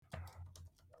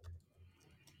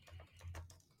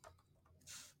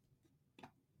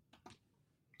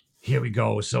Here we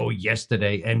go. So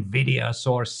yesterday, Nvidia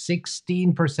saw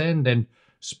 16% and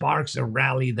sparks a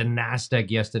rally. The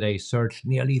Nasdaq yesterday surged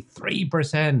nearly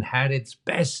 3%, had its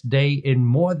best day in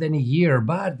more than a year.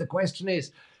 But the question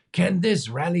is, can this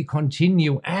rally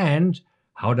continue and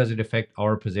how does it affect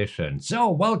our position? So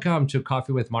welcome to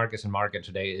Coffee with Marcus and Market.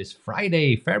 Today is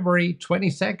Friday, February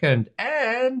 22nd,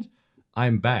 and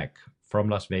I'm back from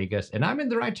Las Vegas, and I'm in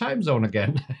the right time zone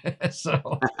again.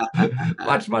 So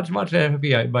much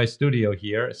happier in my studio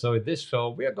here. So in this show,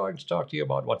 we are going to talk to you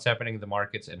about what's happening in the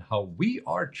markets and how we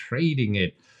are trading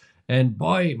it. And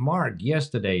boy, Mark,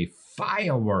 yesterday,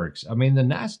 fireworks. I mean, the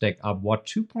Nasdaq up, what,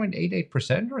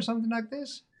 2.88% or something like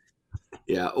this?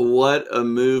 Yeah, what a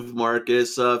move,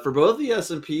 Marcus, for both the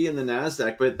S&P and the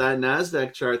Nasdaq. But that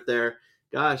Nasdaq chart there,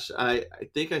 gosh, I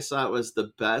think I saw it was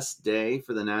the best day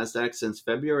for the Nasdaq since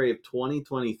February of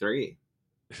 2023.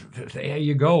 There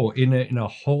you go, in a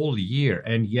whole year.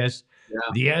 And yes, Yeah,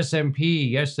 the S&P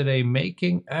yesterday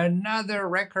making another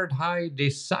record high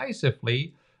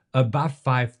decisively above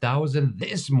 5,000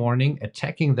 this morning,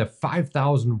 attacking the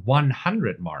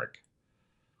 5,100 mark.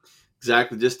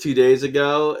 exactly. Just 2 days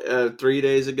ago, 3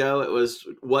 days ago, it was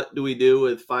what do we do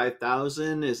with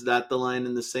 5,000? Is that the line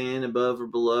in the sand above or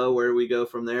below? Where do we go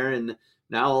from there? And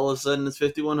now all of a sudden it's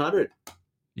 5,100.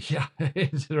 Yeah,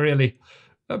 it's really,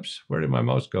 oops, where did my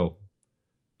mouse go?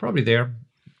 Probably there.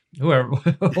 Whoever,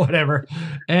 whatever.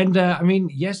 And I mean,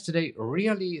 yesterday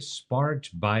really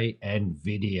sparked by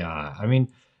Nvidia. I mean,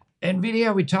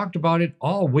 Nvidia, we talked about it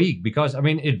all week because I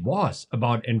mean, it was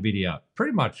about Nvidia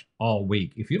pretty much all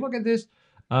week. If you look at this,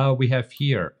 we have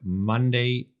here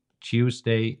Monday,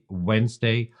 Tuesday,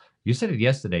 Wednesday. You said it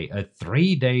yesterday, a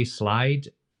 3-day slide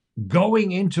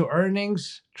going into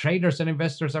earnings. Traders and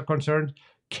investors are concerned.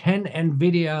 Can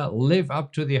Nvidia live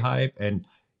up to the hype? And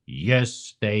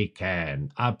yes, they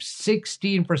can. Up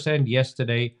 16%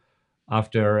 yesterday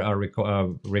after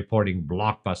reporting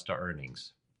blockbuster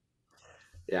earnings.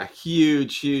 Yeah,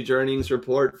 huge earnings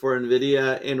report for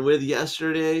Nvidia, and with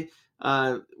yesterday's,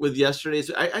 I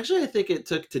think it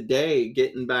took today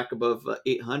getting back above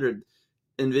 800.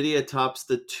 Nvidia tops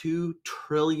the $2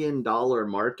 trillion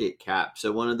market cap,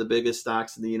 so one of the biggest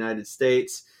stocks in the United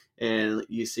States, and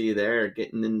you see there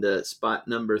getting into spot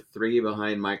number 3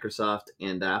 behind Microsoft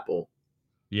and Apple.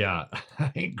 Yeah,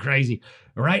 crazy.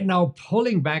 Right now,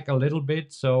 pulling back a little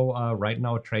bit. So right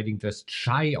now, trading just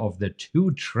shy of the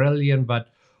 2 trillion, but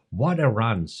what a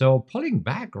run. So pulling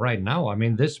back right now. I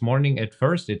mean, this morning at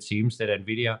first, it seems that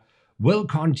Nvidia will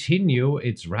continue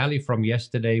its rally from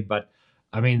yesterday, but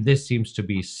I mean, this seems to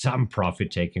be some profit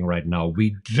taking right now.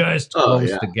 We just Oh yeah,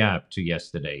 closed the gap to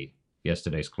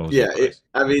yesterday's closing yeah. price.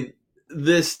 I mean,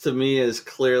 this to me is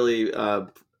clearly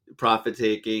profit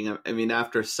taking. I mean,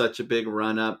 after such a big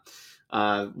run up,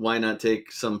 why not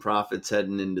take some profits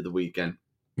heading into the weekend?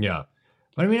 Yeah.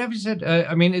 But I mean, have you said,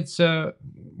 I mean, it's,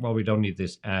 well, we don't need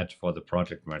this ad for the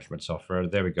project management software.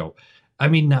 There we go. I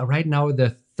mean, now, right now,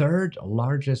 the third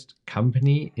largest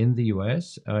company in the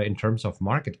US in terms of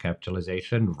market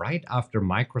capitalization, right after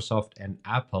Microsoft and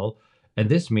Apple. And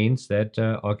this means that,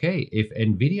 okay, if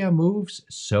NVIDIA moves,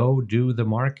 so do the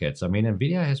markets. I mean,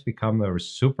 NVIDIA has become a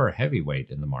super heavyweight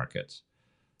in the markets.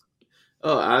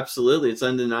 Oh, absolutely. It's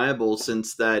undeniable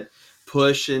since that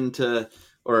push into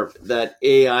or that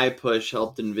AI push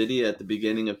helped NVIDIA at the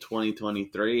beginning of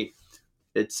 2023.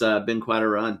 It's been quite a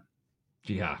run.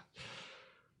 Yeah.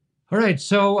 All right.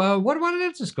 So, what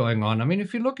else is going on? I mean,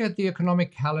 if you look at the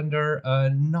economic calendar,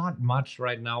 not much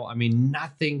right now. I mean,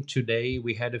 nothing today.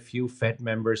 We had a few Fed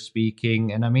members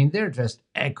speaking, and I mean, they're just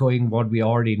echoing what we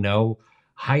already know: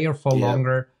 higher for Yeah.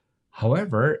 longer.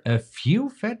 However, a few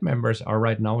Fed members are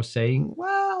right now saying,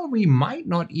 "Well, we might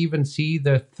not even see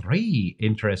the 3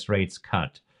 interest rates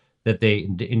cut that they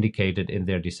indicated in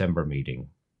their December meeting."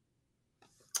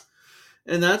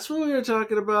 And that's what we were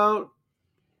talking about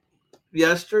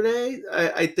yesterday.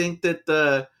 I think that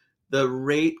the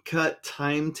rate cut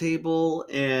timetable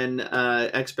and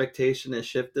expectation has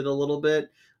shifted a little bit.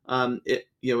 A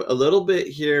little bit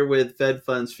here with Fed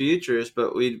funds futures,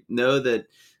 but we know that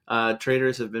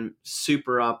traders have been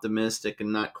super optimistic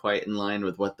and not quite in line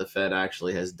with what the Fed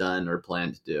actually has done or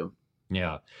planned to do.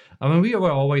 Yeah. I mean, we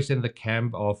were always in the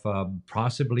camp of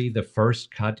possibly the first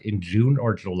cut in June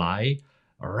or July.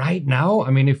 Right now, I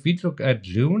mean, if we look at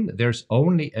June, there's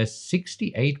only a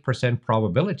 68%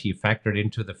 probability factored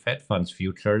into the Fed funds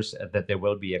futures that there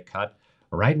will be a cut.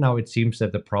 Right now, it seems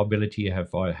that the probability have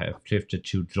shifted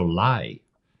to July.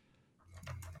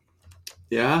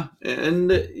 Yeah,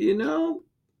 and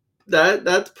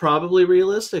that's probably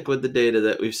realistic with the data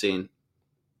that we've seen.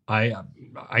 I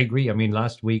I agree. I mean,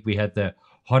 last week we had the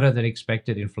hotter than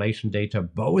expected inflation data,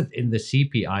 both in the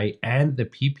CPI and the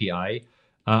PPI.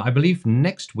 I believe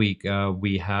next week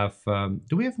we have.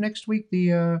 Do we have next week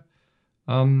the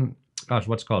gosh,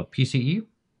 what's it called PCE?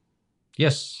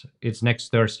 Yes, it's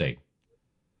next Thursday.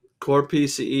 Core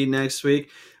PCE next week.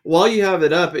 While you have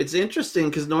it up, it's interesting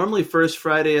because normally first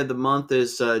Friday of the month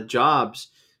is jobs,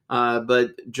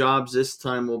 but jobs this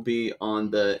time will be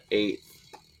on the 8th.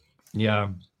 Yeah,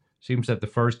 seems that the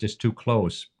first is too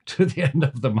close to the end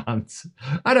of the month.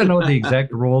 I don't know the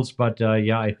exact rules, but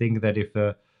yeah, I think that if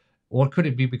or could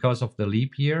it be because of the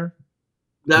leap year?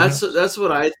 Who knows? That's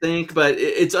what I think, but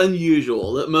it's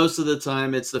unusual. Most of the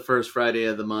time, it's the first Friday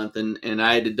of the month, and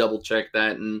I had to double check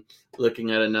that. And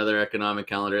looking at another economic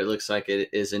calendar, it looks like it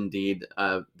is indeed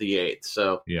the 8th.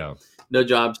 So Yeah, no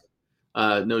jobs,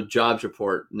 no jobs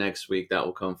report next week. That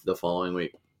will come for the following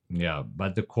week. yeah,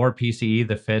 but the core PCE,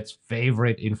 the Fed's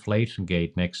favorite inflation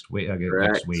gate next week. Next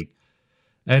Correct. week.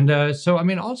 And so, I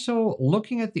mean, also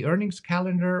looking at the earnings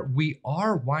calendar, we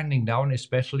are winding down,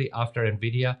 especially after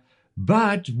NVIDIA.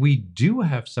 But we do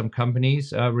have some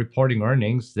companies reporting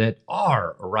earnings that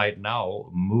are right now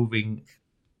moving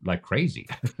like crazy.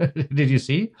 Did you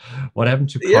see what happened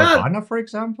to Yeah, Carvana, for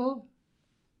example?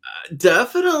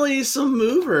 definitely some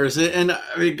movers, and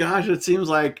I mean, gosh, it seems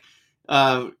like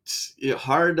hard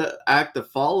act to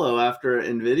follow after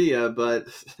Nvidia, but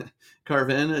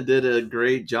Carvana did a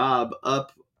great job.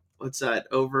 Up, what's that?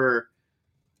 Over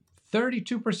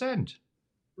 32%.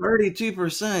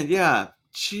 32%. Yeah,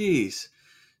 jeez.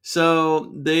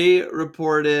 So they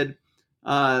reported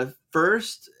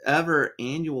first ever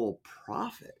annual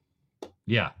profit.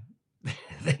 Yeah,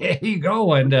 there you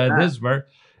go. And Yeah. this where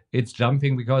it's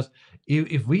jumping because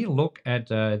if we look at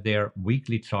their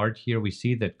weekly chart here, we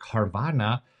see that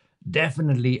Carvana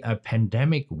definitely a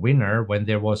pandemic winner when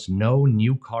there was no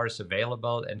new cars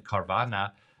available, and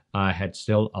Carvana had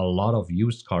still a lot of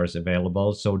used cars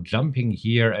available. So jumping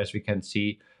here, as we can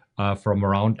see, from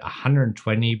around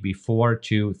 120 before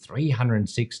to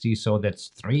 360, so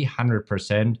that's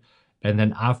 300%. And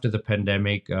then after the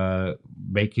pandemic,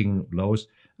 making lows.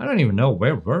 I don't even know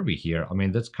where were we here. I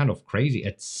mean, that's kind of crazy.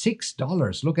 At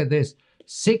 $6, look at this,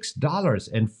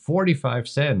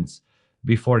 $6.45.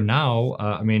 Before now,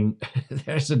 I mean,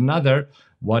 there's another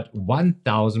what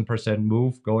 1,000%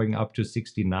 move going up to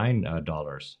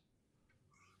 $69.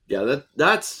 Yeah,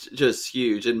 that's just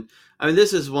huge. And I mean,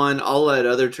 this is one I'll let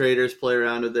other traders play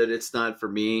around with it. It's not for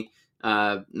me.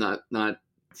 Not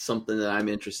something that I'm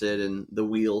interested in the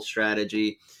wheel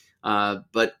strategy.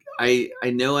 But I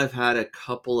know I've had a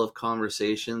couple of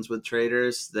conversations with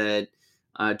traders that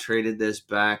traded this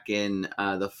back in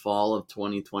the fall of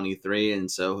 2023, and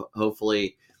so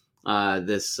hopefully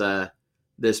this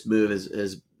move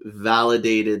has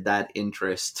validated that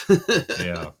interest.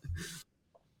 Yeah.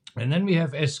 And then we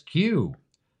have SQ,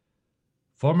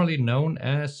 formerly known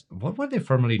as, what were they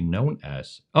formerly known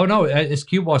as? Oh no,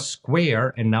 SQ was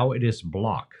Square and now it is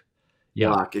Block. Yeah,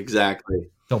 Block, exactly.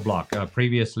 so Block,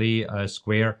 previously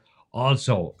Square.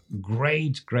 Also,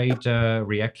 great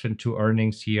reaction to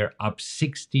earnings here, up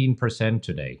 16%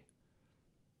 today.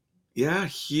 Yeah,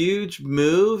 huge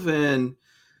move. And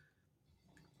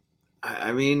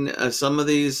I mean, some of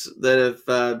these that have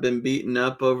been beaten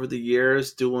up over the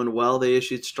years doing well. They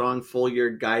issued strong full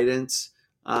year guidance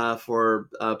for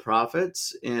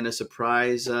profits and a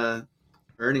surprise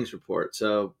earnings report.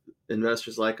 So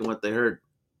investors liking what they heard.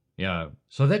 Yeah,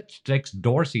 so that's Jack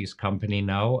Dorsey's company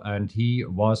now, and he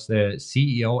was the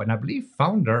CEO and I believe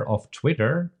founder of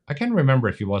Twitter. I can't remember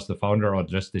if he was the founder or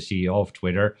just the CEO of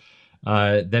Twitter.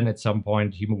 Then at some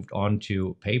point he moved on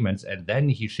to payments, and then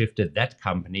he shifted that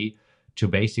company to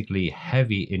basically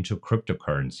heavy into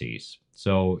cryptocurrencies.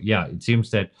 So yeah, it seems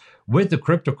that with the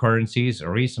cryptocurrencies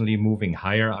recently moving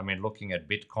higher, I mean, looking at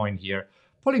Bitcoin here,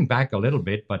 pulling back a little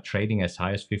bit, but trading as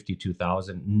high as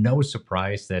 52,000. No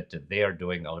surprise that they are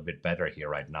doing a little bit better here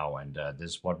right now, and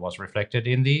this is what was reflected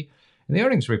in the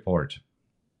earnings report.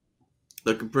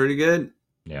 Looking pretty good.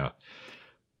 Yeah.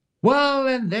 Well,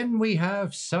 and then we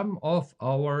have some of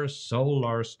our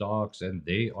solar stocks, and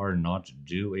they are not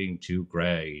doing too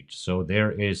great. So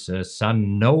there is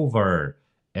Sunnover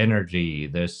Energy.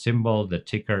 The symbol, the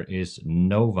ticker is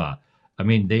Nova. I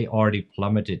mean, they already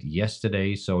plummeted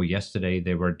yesterday. So yesterday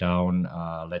they were down,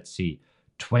 let's see,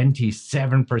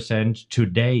 27%.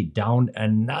 Today, down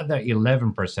another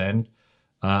 11%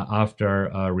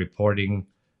 after reporting,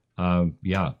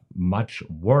 yeah, much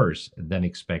worse than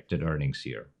expected earnings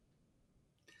here.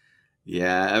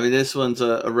 Yeah, I mean, this one's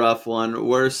a rough one.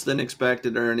 Worse than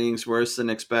expected earnings, worse than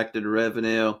expected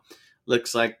revenue.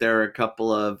 Looks like there are a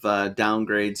couple of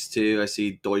downgrades too. I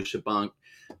see Deutsche Bank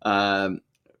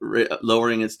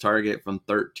lowering its target from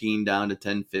 13 down to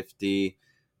 1050.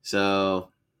 So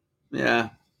yeah,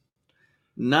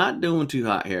 not doing too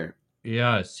hot here.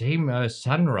 Yeah, same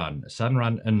Sunrun.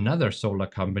 Sunrun, another solar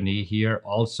company here,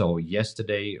 also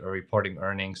yesterday reporting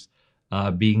earnings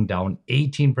being down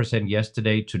 18%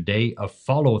 yesterday. Today, a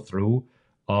follow through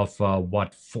of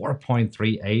what,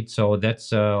 4.38. So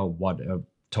that's what, a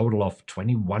total of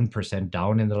 21%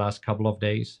 down in the last couple of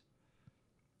days.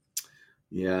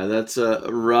 Yeah, that's a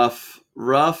rough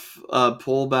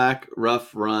pullback,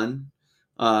 rough run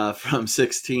from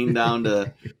 16 down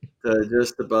to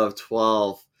just above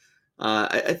 12.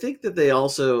 I think that they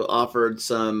also offered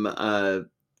some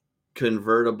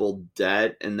convertible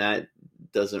debt, and that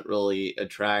doesn't really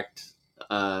attract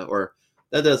or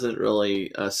that doesn't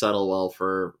really settle well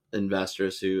for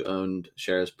investors who owned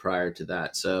shares prior to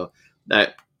that. So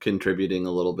that contributing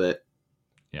a little bit.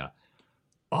 Yeah.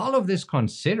 All of this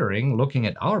considering, looking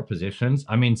at our positions,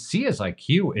 I mean,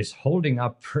 CSIQ is holding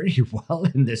up pretty well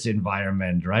in this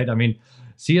environment, right? I mean,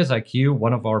 CSIQ,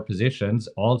 one of our positions,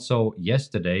 also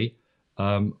yesterday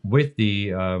with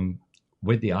the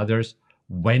others,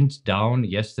 went down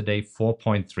yesterday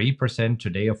 4.3%.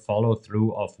 Today, a follow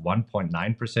through of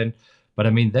 1.9%. But I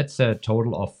mean, that's a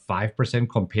total of 5%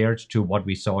 compared to what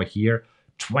we saw here,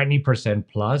 20%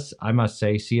 plus. I must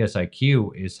say,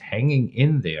 CSIQ is hanging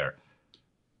in there.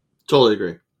 Totally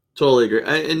agree. Totally agree.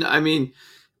 And I mean,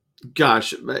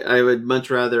 gosh, I would much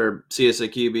rather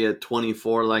CSIQ be at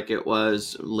 24 like it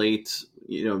was late,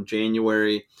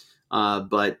 January.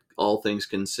 But all things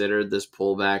considered, this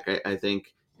pullback, I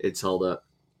think it's held up.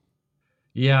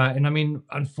 Yeah, and I mean,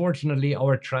 unfortunately,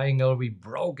 our triangle, we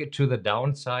broke it to the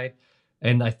downside.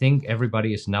 And I think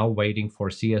everybody is now waiting for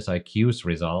CSIQ's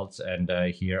results and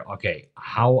hear, okay,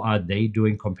 how are they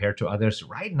doing compared to others?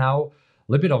 Right now, a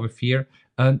little bit of a fear.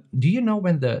 Do you know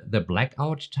when the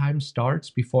blackout time starts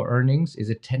before earnings?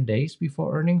 Is it 10 days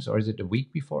before earnings or is it a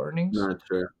week before earnings? Not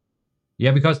sure.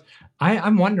 Yeah, because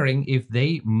I'm wondering if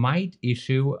they might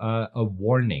issue a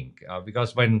warning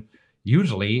because when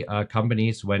usually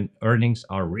companies, when earnings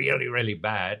are really, really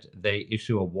bad, they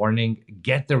issue a warning,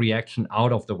 get the reaction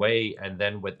out of the way, and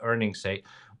then with earnings say,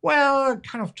 well, I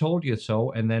kind of told you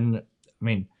so. And then, I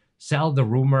mean, sell the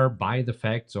rumor, buy the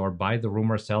facts, or buy the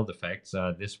rumor, sell the facts.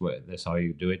 This way, that's how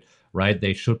you do it, right?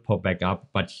 They should pop back up.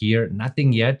 But here,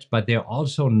 nothing yet. But they're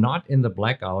also not in the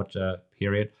blackout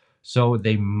period. So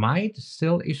they might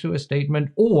still issue a statement,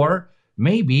 or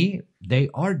maybe they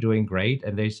are doing great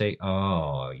and they say,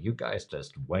 oh, you guys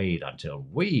just wait until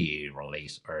we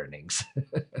release earnings.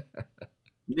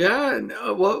 Yeah,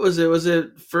 no, what was it? Was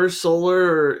it First Solar?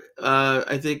 Or,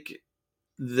 I think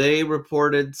they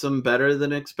reported some better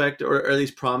than expected, or at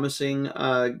least promising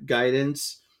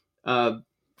guidance a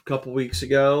couple weeks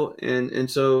ago, and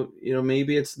so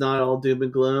maybe it's not all doom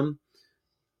and gloom.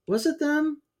 Was it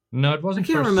them? No, it I wasn't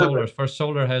can't First remember. Solar. First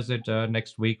Solar has it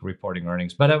next week reporting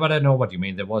earnings. But I know what you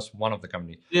mean. There was one of the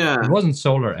companies. It Yeah, wasn't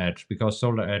Solar Edge because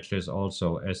Solar Edge is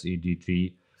also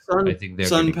SEDG. I think they're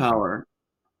Sun getting. Power,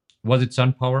 Was it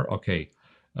SunPower? Okay.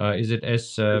 Is it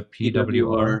SPWR?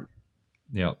 PWR.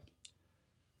 Yeah.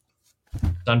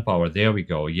 SunPower, there we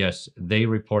go. Yes, they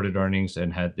reported earnings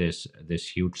and had this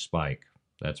huge spike.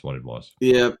 That's what it was.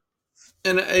 Yeah,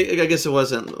 and I guess it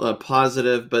wasn't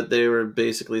positive, but they were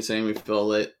basically saying we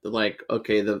feel it like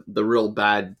okay, the real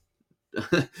bad,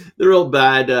 the real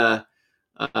bad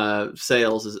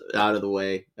sales is out of the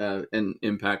way and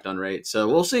impact on rates. So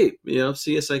we'll see.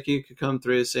 CSIQ could come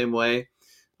through the same way,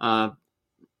 uh, Yeah.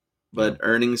 but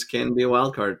earnings can be a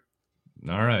wild card.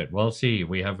 All right. We'll see.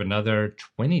 We have another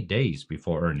 20 days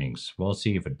before earnings. We'll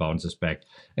see if it bounces back.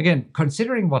 Again,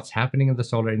 considering what's happening in the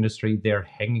solar industry, they're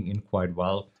hanging in quite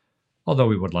well. Although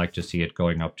we would like to see it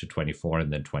going up to 24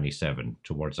 and then 27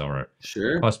 towards our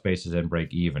Sure. cost basis and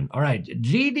break even. All right,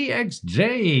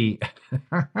 GDXJ.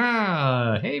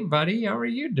 Hey, buddy, how are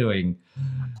you doing?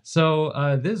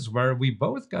 So this is where we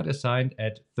both got assigned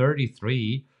at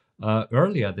 33.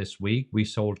 Earlier this week, we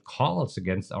sold calls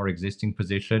against our existing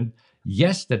position.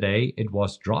 Yesterday, it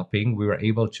was dropping. We were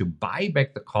able to buy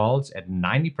back the calls at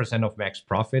 90% of max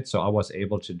profit. So I was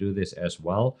able to do this as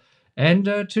well. And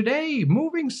today,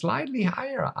 moving slightly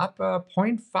higher, up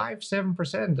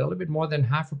 0.57%, a little bit more than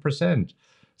 0.5%.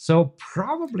 So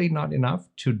probably not enough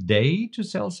today to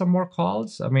sell some more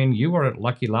calls. I mean, you were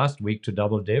lucky last week to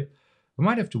double dip. We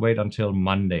might have to wait until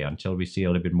Monday until we see a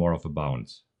little bit more of a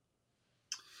bounce.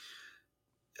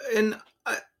 And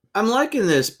I'm liking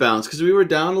this bounce because we were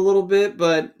down a little bit,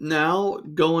 but now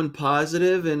going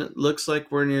positive, and it looks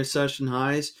like we're near session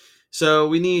highs. So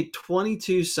we need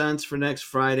 22 cents for next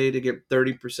Friday to get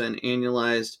 30%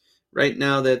 annualized Right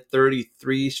now, that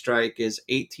 33 strike is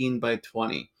 18 by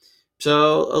 20.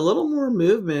 So a little more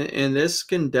movement, and this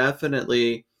can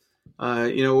definitely,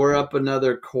 we're up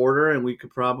another quarter, and we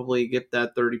could probably get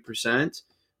that 30%.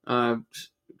 Uh,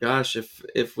 Gosh,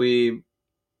 if we're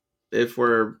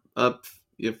up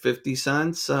 50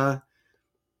 cents,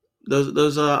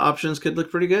 those options could look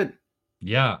pretty good.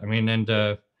 Yeah, I mean,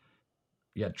 and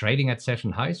yeah, trading at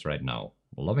session highs right now.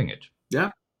 Loving it. Yeah.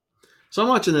 So I'm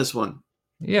watching this one.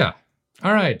 Yeah.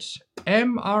 All right.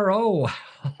 MRO,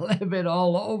 a little bit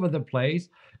all over the place.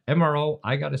 MRO,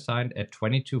 I got assigned at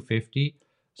 2250.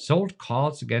 Sold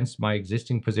calls against my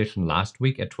existing position last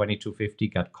week at 2250,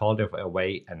 got called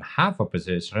away and half a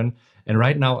position. And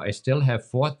right now, I still have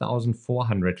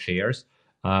 4,400 shares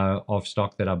of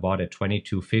stock that I bought at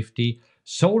 2250.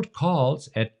 Sold calls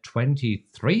at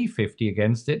 2350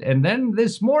 against it. And then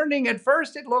this morning, at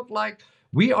first, it looked like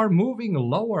we are moving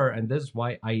lower, and this is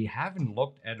why I haven't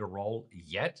looked at a roll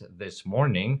yet this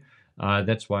morning.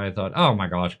 That's why I thought, oh my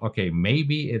gosh, okay,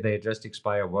 maybe they just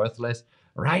expire worthless.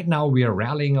 Right now, we are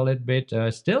rallying a little bit,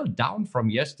 still down from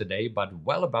yesterday, but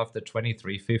well above the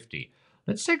 2350.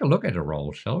 Let's take a look at a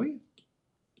roll, shall we?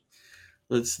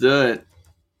 Let's do it.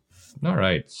 All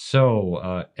right,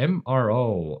 so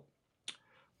MRO.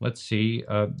 Let's see.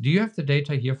 Do you have the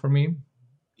data here for me?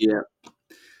 Yeah.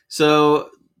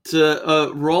 So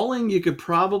to rolling, you could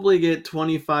probably get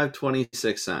 25,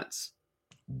 26 cents.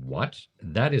 What?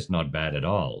 That is not bad at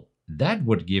all. That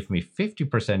would give me 50%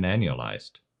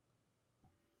 annualized.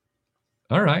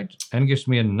 All right, and gives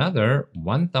me another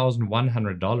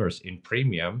 $1,100 in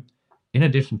premium, in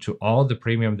addition to all the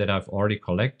premium that I've already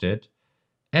collected.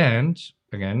 And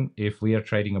again, if we are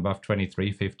trading above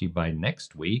 2350 by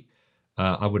next week,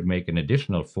 I would make an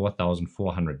additional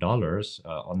 $4,400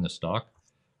 on the stock.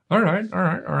 All right, all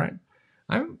right, all right.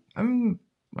 I'm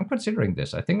considering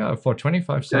this. I think for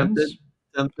 25 Tempted? cents,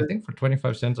 I Tempted? think for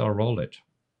 25 cents I'll roll it.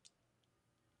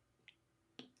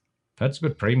 That's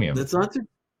good premium. That's not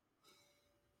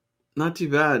too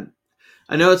bad.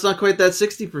 I know it's not quite that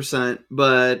 60%,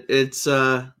 but it's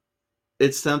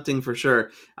tempting for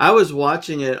sure. I was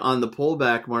watching it on the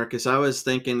pullback, Marcus. I was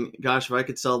thinking, gosh, if I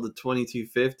could sell the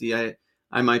 2250,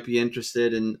 I might be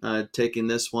interested in taking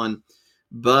this one.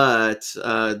 But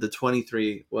the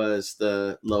 23 was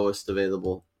the lowest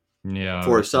available Yeah, I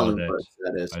for saw selling that. price,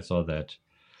 that is. I saw that.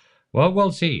 Well,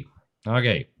 we'll see.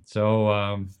 Okay, so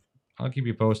I'll keep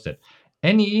you posted.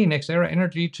 NEE, Next Era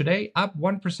Energy, today up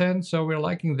 1%, so we're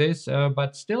liking this,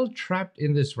 but still trapped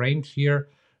in this range here.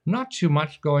 Not too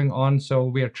much going on, so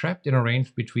we are trapped in a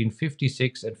range between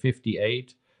 56 and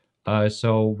 58.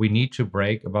 So we need to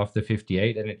break above the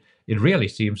 58, and it really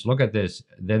seems, look at this,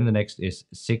 then the next is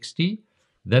 60,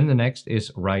 then the next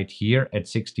is right here at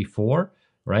 64,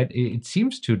 right? It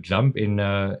seems to jump in,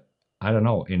 I don't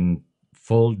know, in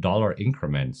full dollar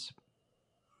increments.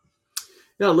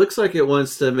 Yeah, it looks like it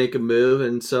wants to make a move,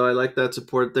 and so I like that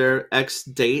support there. X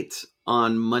date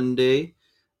on Monday.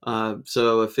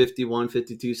 So a 51,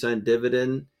 52 cent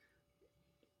dividend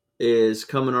is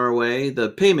coming our way. The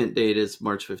payment date is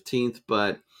March 15th,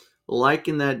 but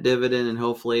liking that dividend, and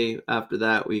hopefully after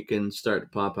that we can start to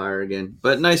pop higher again.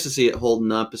 But nice to see it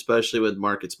holding up, especially with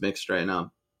markets mixed right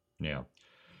now. Yeah.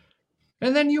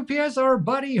 And then UPS, our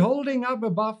buddy, holding up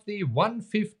above the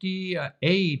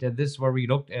 158. And this is where we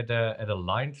looked at a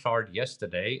line chart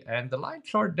yesterday. And the line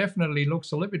chart definitely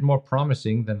looks a little bit more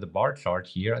promising than the bar chart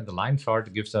here. And the line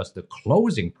chart gives us the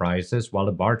closing prices, while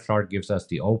the bar chart gives us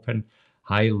the open,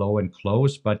 high, low, and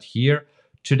close. But here,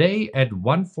 today at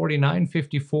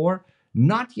 149.54,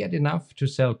 not yet enough to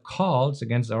sell calls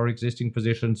against our existing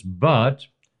positions, but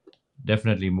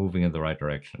definitely moving in the right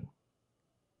direction.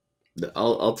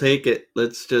 I'll take it.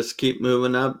 Let's just keep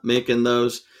moving up, making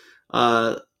those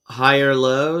higher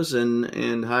lows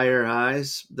and higher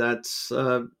highs. That's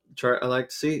chart I like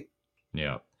to see.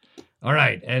 Yeah. All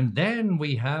right. And then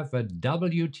we have a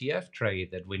WTF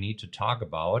trade that we need to talk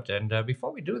about. And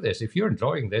before we do this, if you're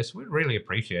enjoying this, we'd really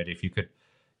appreciate if you could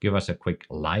give us a quick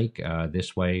like.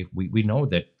 This way, we know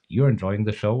that you're enjoying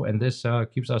the show, and this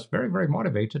keeps us very, very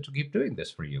motivated to keep doing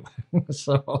this for you.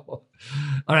 So, all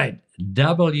right.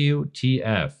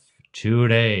 WTF.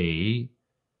 Today,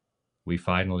 we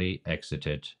finally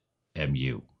exited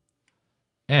MU.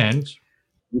 And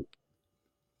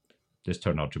this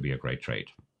turned out to be a great trade.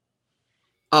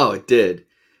 Oh, it did.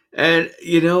 And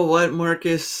you know what,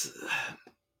 Marcus?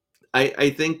 I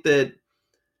think that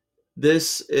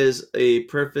this is a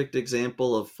perfect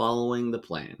example of following the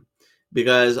plan,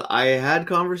 because I had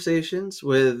conversations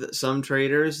with some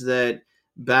traders that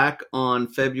back on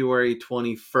February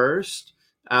 21st,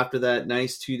 after that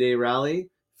nice 2-day rally,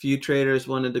 Few traders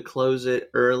wanted to close it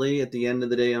early at the end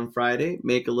of the day on Friday,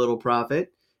 make a little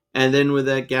profit. And then with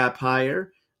that gap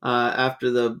higher, after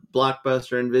the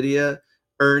blockbuster NVIDIA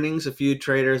earnings, a few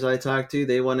traders I talked to,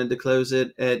 they wanted to close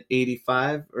it at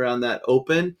 85 around that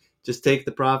open, just take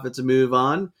the profits and move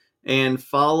on. And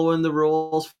following the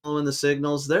rules, following the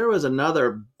signals, there was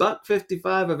another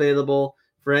 $1.55 available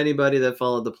for anybody that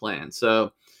followed the plan.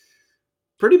 So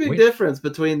pretty big Which difference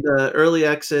between the early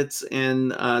exits and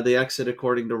the exit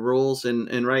according to rules.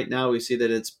 And right now we see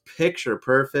that it's picture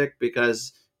perfect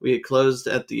because we had closed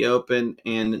at the open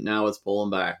and now it's pulling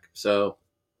back. So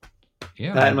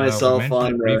Yeah, pat and we myself mentioned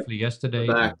on it briefly the yesterday.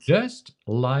 back. Just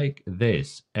like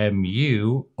this,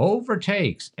 MU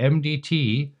overtakes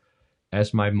MDT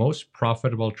as my most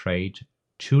profitable trade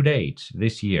to date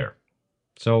this year.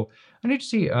 So I need to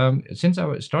see. Since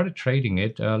I started trading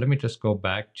it, let me just go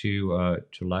back to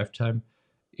lifetime.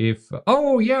 If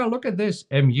oh yeah, look at this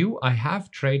MU. I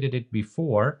have traded it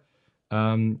before.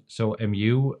 So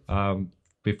MU,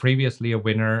 previously a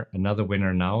winner, another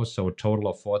winner now. So a total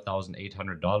of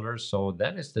 $4,800. So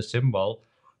that is the symbol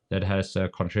that has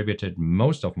contributed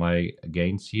most of my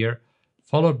gains here,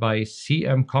 followed by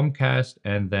CM Comcast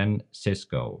and then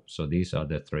Cisco. So these are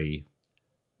the three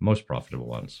most profitable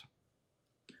ones.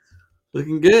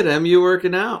 Looking good. MU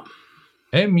working out.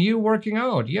 MU working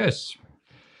out, yes.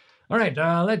 All right,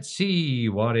 let's see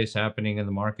what is happening in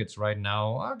the markets right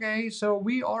now. Okay, so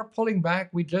we are pulling back.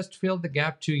 We just filled the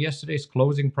gap to yesterday's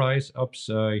closing price. Oops,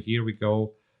 here we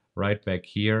go, right back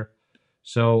here.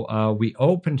 So we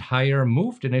opened higher,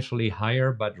 moved initially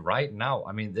higher, but right now,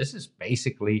 I mean, this is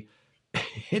basically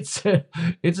it's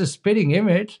a spitting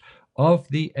image of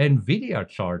the Nvidia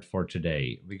chart for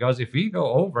today. Because if we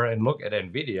go over and look at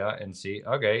Nvidia and see,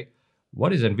 okay,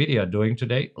 what is Nvidia doing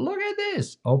today? Look at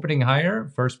this, opening higher,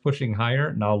 first pushing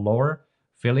higher, now lower,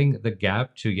 filling the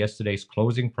gap to yesterday's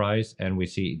closing price, and we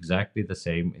see exactly the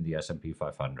same in the S&P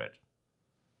 500.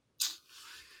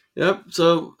 Yep.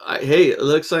 So hey, it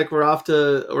looks like we're off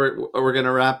to we're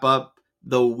gonna wrap up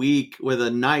the week with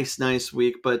a nice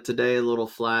week, but today a little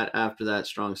flat after that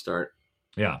strong start.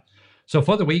 Yeah. So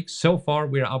for the week, so far,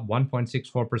 we're up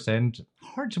 1.64%.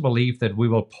 Hard to believe that we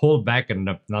will pull back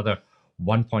another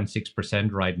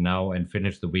 1.6% right now and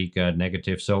finish the week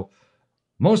negative. So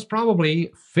most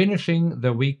probably finishing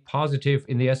the week positive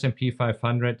in the S&P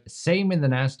 500. Same in the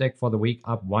Nasdaq for the week,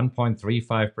 up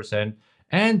 1.35%.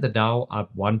 And the Dow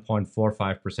up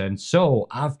 1.45%. So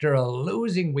after a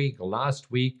losing week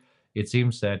last week, it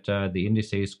seems that the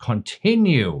indices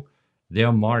continue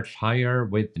their march higher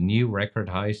with new record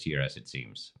highs here, as it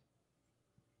seems.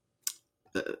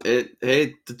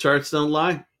 Hey, the charts don't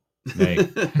lie. Hey.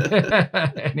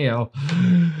 Anyhow,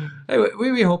 hey,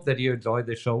 we hope that you enjoyed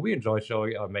this show. We enjoy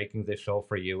making this show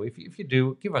for you. If you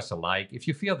do, give us a like. If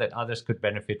you feel that others could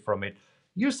benefit from it,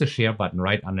 use the share button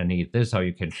right underneath. This is how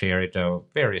you can share it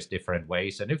various different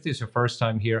ways. And if this is your first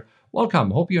time here, welcome.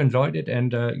 Hope you enjoyed it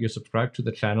and you subscribe to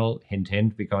the channel, hint,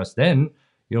 hint, because then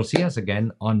you'll see us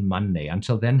again on Monday.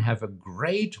 Until then, have a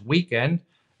great weekend,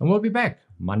 and we'll be back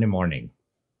Monday morning.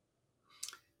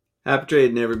 Happy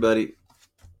trading, everybody.